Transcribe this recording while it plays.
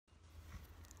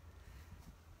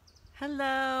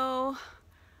Hello,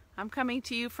 I'm coming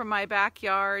to you from my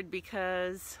backyard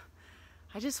because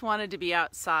I just wanted to be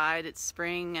outside. It's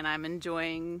spring and I'm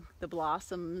enjoying the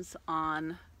blossoms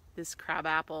on this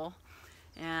crabapple.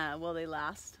 And will they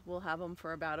last? We'll have them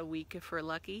for about a week if we're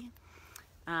lucky.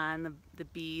 And the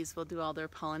bees will do all their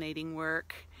pollinating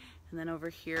work. And then over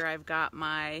here I've got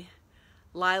my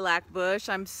lilac bush.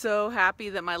 I'm so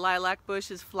happy that my lilac bush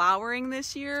is flowering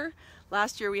this year.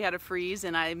 Last year we had a freeze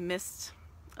and I missed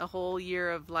a whole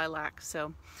year of lilac.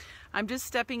 So I'm just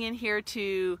stepping in here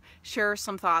to share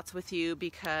some thoughts with you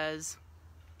because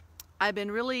I've been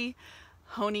really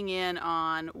honing in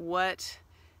on what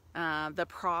the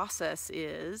process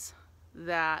is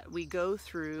that we go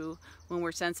through when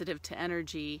we're sensitive to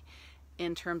energy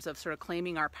in terms of sort of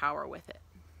claiming our power with it.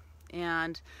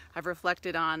 And I've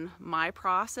reflected on my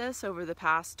process over the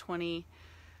past 20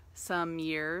 some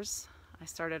years. I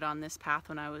started on this path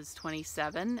when I was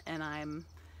 27 and I'm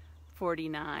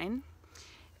 49.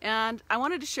 And I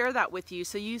wanted to share that with you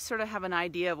so you sort of have an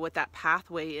idea of what that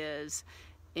pathway is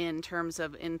in terms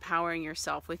of empowering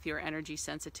yourself with your energy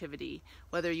sensitivity,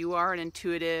 whether you are an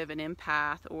intuitive, an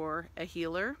empath, or a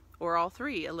healer, or all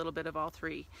three, a little bit of all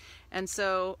three. And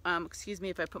so, excuse me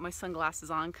if I put my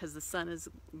sunglasses on because the sun is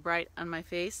bright on my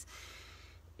face.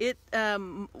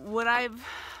 What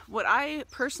I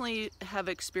personally have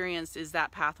experienced is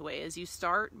that pathway is you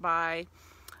start by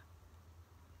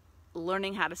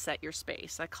learning how to set your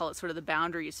space. I call it sort of the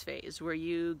boundaries phase, where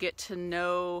you get to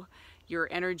know your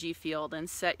energy field and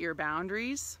set your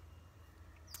boundaries.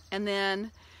 And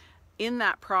then in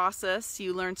that process,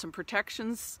 you learn some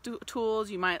protection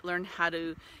tools. You might learn how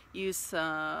to use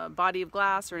body of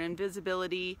glass or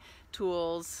invisibility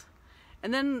tools.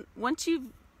 And then once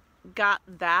you've got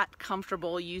that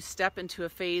comfortable, you step into a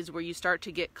phase where you start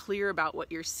to get clear about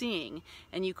what you're seeing,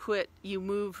 and you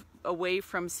move away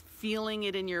from feeling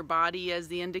it in your body as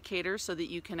the indicator so that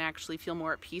you can actually feel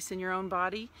more at peace in your own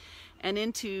body, and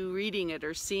into reading it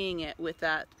or seeing it with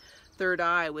that third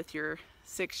eye, with your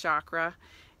sixth chakra.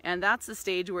 And that's the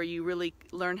stage where you really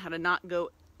learn how to not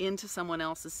go into someone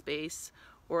else's space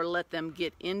or let them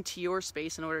get into your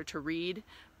space in order to read,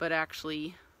 but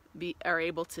actually are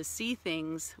able to see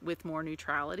things with more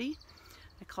neutrality.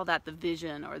 I call that the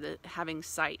vision, or the having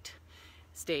sight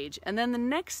stage. And then the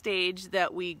next stage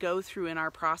that we go through in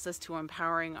our process to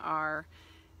empowering our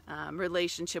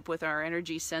relationship with our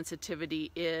energy sensitivity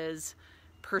is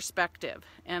perspective.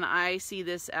 And I see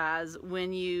this as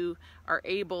when you are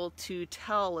able to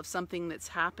tell if something that's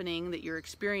happening that you're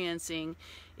experiencing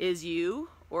is you,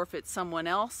 or if it's someone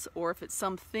else, or if it's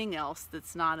something else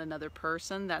that's not another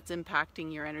person that's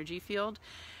impacting your energy field,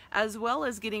 as well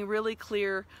as getting really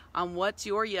clear on what's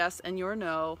your yes and your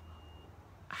no,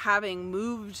 having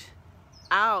moved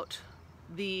out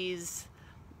these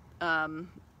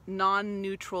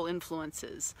non-neutral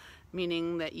influences,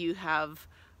 meaning that you have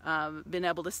been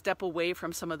able to step away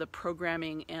from some of the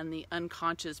programming and the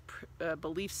unconscious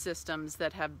belief systems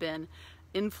that have been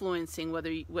influencing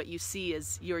what you see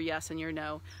is your yes and your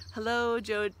no. Hello,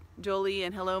 Jolie,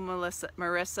 and hello,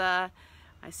 Marissa.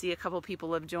 I see a couple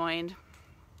people have joined.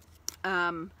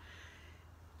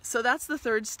 So that's the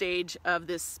third stage of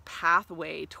this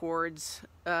pathway towards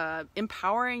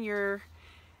empowering your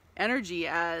energy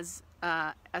and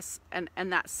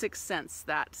that sixth sense,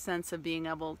 that sense of being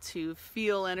able to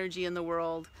feel energy in the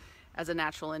world as a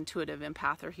natural intuitive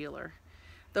empath or healer.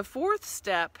 The fourth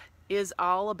step is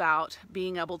all about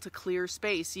being able to clear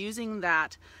space, using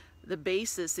the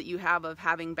basis that you have of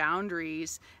having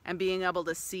boundaries and being able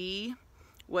to see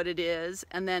what it is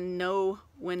and then know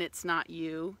when it's not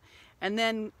you, and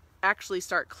then actually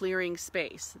start clearing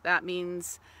space. That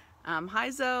means, hi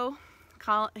Zoe,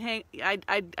 hey,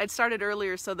 I started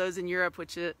earlier so those in Europe,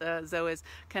 which Zoe is,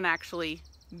 can actually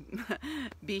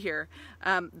be here.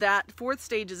 That fourth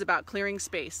stage is about clearing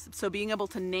space. So being able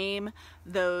to name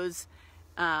those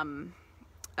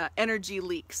energy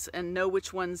leaks and know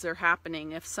which ones are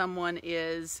happening. If someone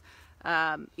is,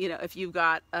 if you've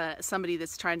got somebody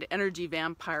that's trying to energy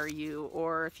vampire you,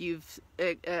 or if you've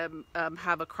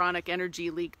have a chronic energy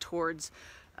leak towards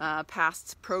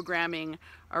past programming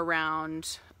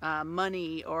around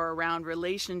money or around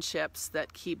relationships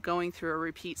that keep going through a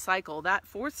repeat cycle. That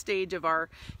fourth stage of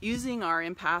using our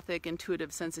empathic,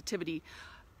 intuitive sensitivity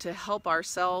to help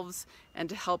ourselves and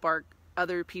to help our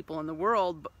other people in the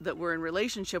world that we're in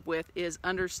relationship with is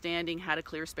understanding how to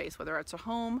clear space, whether it's a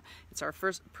home, it's our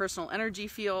first personal energy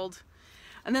field.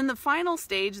 And then the final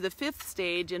stage, the fifth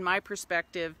stage in my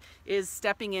perspective, is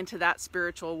stepping into that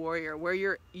spiritual warrior, where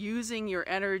you're using your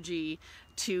energy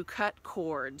to cut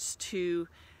cords, to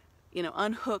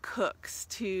unhook hooks,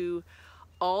 to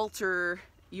alter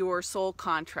your soul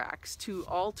contracts, to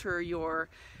alter your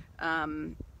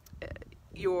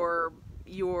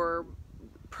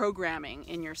programming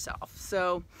in yourself.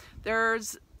 So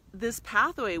there's this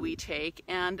pathway we take,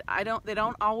 and they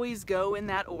don't always go in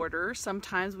that order.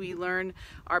 Sometimes we learn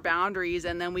our boundaries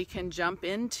and then we can jump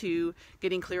into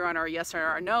getting clear on our yes or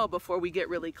our no before we get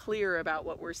really clear about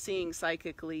what we're seeing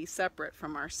psychically separate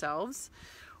from ourselves.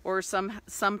 Or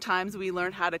sometimes we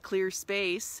learn how to clear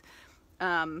space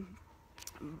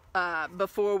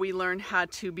before we learn how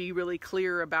to be really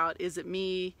clear about, is it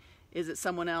me, is it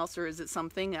someone else, or is it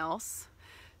something else?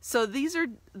 So these are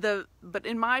but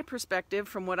in my perspective,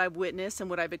 from what I've witnessed and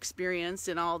what I've experienced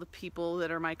and all the people that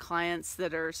are my clients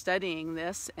that are studying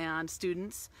this and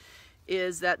students,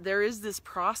 is that there is this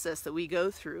process that we go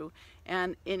through,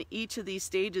 and in each of these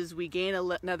stages we gain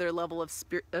another level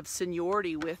of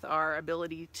seniority with our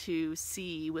ability to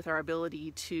see, with our ability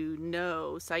to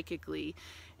know psychically,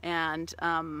 and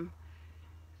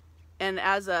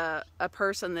as a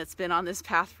person that's been on this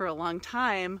path for a long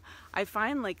time, I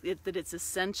find that it's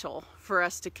essential for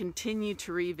us to continue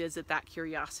to revisit that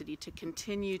curiosity, to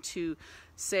continue to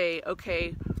say,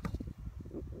 okay,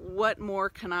 what more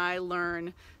can I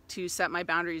learn to set my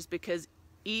boundaries? Because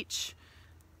each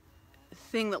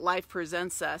thing that life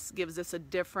presents us gives us a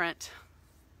different,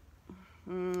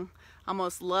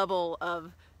 almost level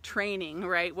of training,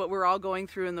 right? What we're all going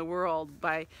through in the world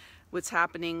by what's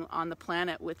happening on the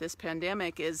planet with this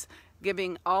pandemic is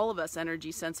giving all of us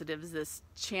energy sensitives this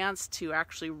chance to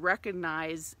actually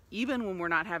recognize, even when we're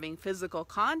not having physical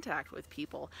contact with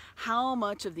people, how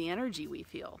much of the energy we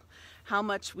feel, how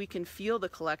much we can feel the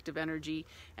collective energy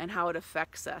and how it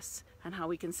affects us, and how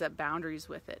we can set boundaries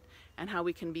with it, and how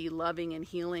we can be loving and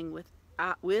healing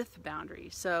with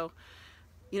boundaries. So,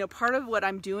 you know, part of what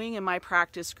I'm doing in my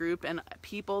practice group, and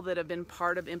people that have been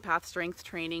part of Empath Strength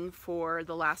training for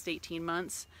the last 18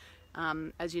 months,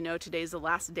 as you know, today's the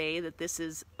last day that this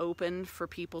is open for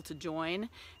people to join,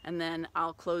 and then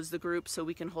I'll close the group so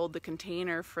we can hold the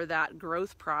container for that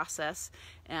growth process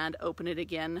and open it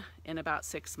again in about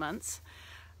 6 months.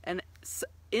 And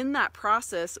in that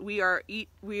process, we are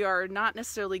not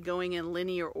necessarily going in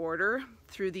linear order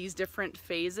through these different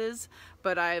phases,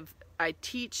 but I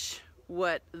teach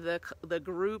what the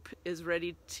group is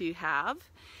ready to have,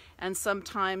 and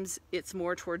sometimes it's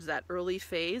more towards that early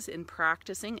phase in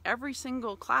practicing. Every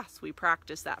single class we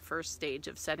practice that first stage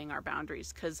of setting our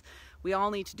boundaries, because we all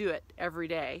need to do it every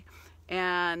day.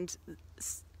 And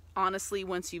honestly,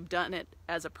 once you've done it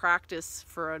as a practice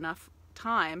for enough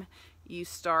time, you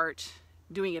start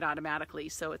doing it automatically,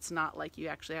 so it's not like you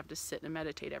actually have to sit and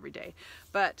meditate every day.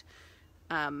 But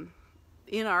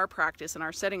in our practice and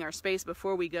our setting our space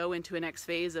before we go into a next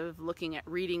phase of looking at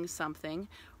reading something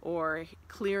or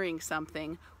clearing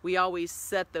something, we always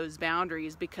set those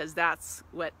boundaries, because that's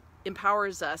what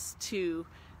empowers us to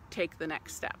take the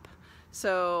next step.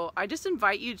 So I just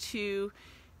invite you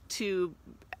to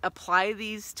apply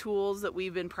these tools that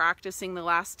we've been practicing the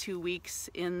last 2 weeks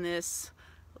in this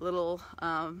little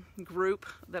group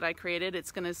that I created.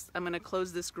 I'm gonna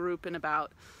close this group in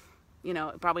about, you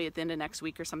know, probably at the end of next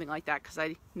week or something like that, because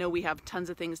I know we have tons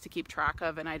of things to keep track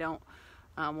of, and I don't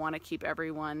want to keep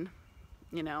everyone,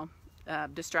 you know,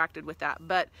 distracted with that.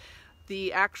 But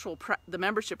the actual the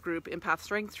membership group, Empath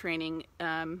Strength Training,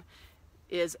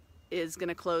 is going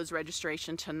to close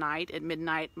registration tonight at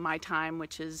midnight my time,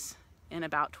 which is in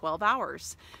about 12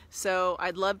 hours. So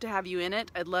I'd love to have you in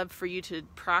it. I'd love for you to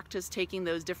practice taking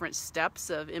those different steps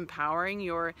of empowering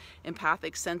your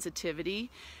empathic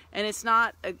sensitivity. And it's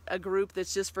not a group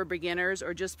that's just for beginners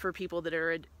or just for people that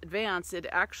are advanced. It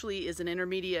actually is an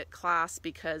intermediate class,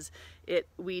 because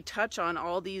we touch on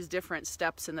all these different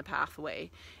steps in the pathway.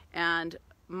 And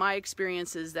my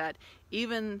experience is that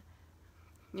even,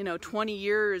 you know, 20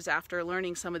 years after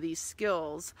learning some of these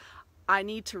skills, I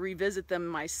need to revisit them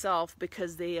myself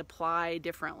because they apply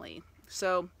differently.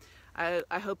 So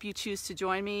I hope you choose to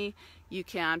join me. You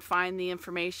can find the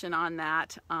information on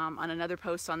that on another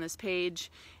post on this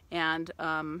page, and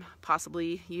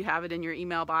possibly you have it in your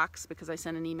email box, because I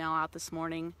sent an email out this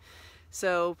morning.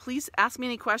 So please ask me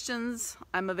any questions.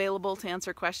 I'm available to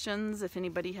answer questions if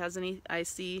anybody has any. I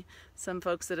see some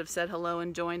folks that have said hello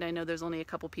and joined. I know there's only a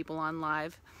couple people on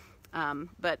live.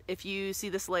 But if you see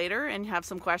this later and have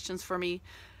some questions for me,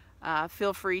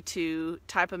 feel free to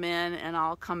type them in, and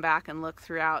I'll come back and look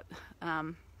throughout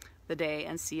the day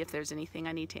and see if there's anything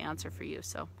I need to answer for you.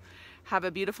 So have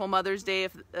a beautiful Mother's Day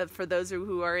for those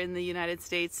who are in the United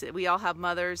States. We all have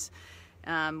mothers,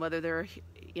 whether they're,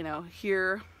 you know,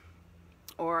 here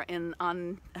or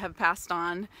have passed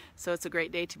on. So it's a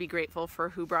great day to be grateful for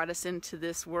who brought us into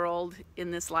this world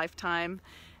in this lifetime.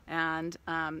 and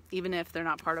even if they're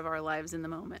not part of our lives in the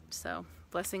moment. So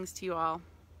blessings to you all.